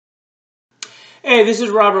Hey, this is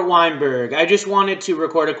Robert Weinberg. I just wanted to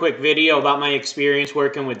record a quick video about my experience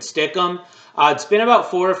working with Stikkum. It's been about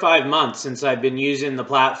 4 or 5 months since I've been using the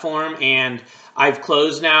platform, and I've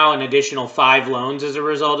closed now an additional 5 loans as a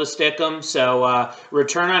result of Stikkum. So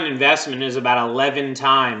return on investment is about 11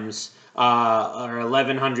 times or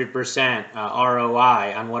 1100%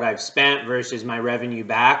 ROI on what I've spent versus my revenue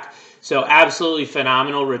back. So absolutely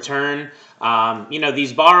phenomenal return.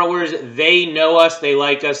 These borrowers, they know us, they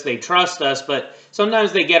like us, they trust us, but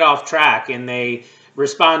sometimes they get off track and they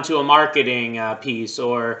respond to a marketing piece,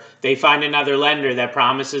 or they find another lender that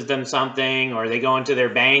promises them something, or they go into their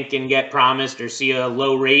bank and get promised or see a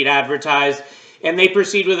low rate advertised, and they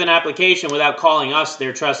proceed with an application without calling us,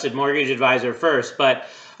 their trusted mortgage advisor, first. But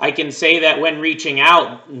I can say that when reaching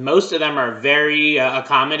out, most of them are very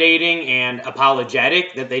accommodating and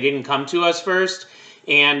apologetic that they didn't come to us first.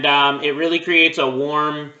 And it really creates a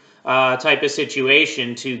warm type of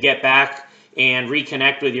situation to get back and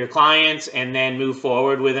reconnect with your clients and then move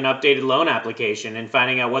forward with an updated loan application and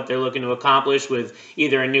finding out what they're looking to accomplish with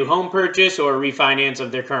either a new home purchase or a refinance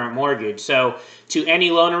of their current mortgage. So to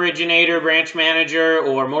any loan originator, branch manager,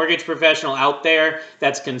 or mortgage professional out there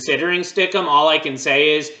that's considering Stikkum, all I can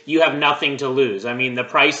say is you have nothing to lose. I mean, the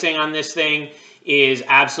pricing on this thing is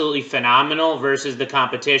absolutely phenomenal versus the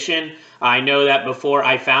competition. I know that before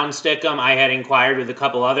I found Stikkum, I had inquired with a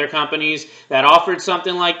couple other companies that offered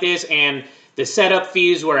something like this, and the setup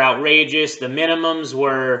fees were outrageous. The minimums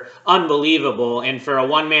were unbelievable. And for a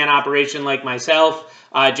one-man operation like myself,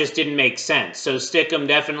 it just didn't make sense. So Stikkum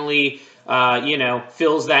definitely,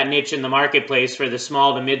 fills that niche in the marketplace for the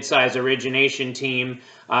small to mid-size origination team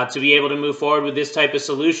to be able to move forward with this type of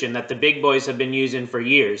solution that the big boys have been using for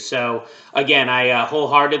years. So again, I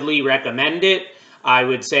wholeheartedly recommend it. I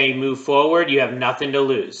would say move forward. You have nothing to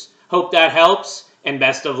lose. Hope that helps, and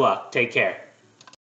best of luck. Take care.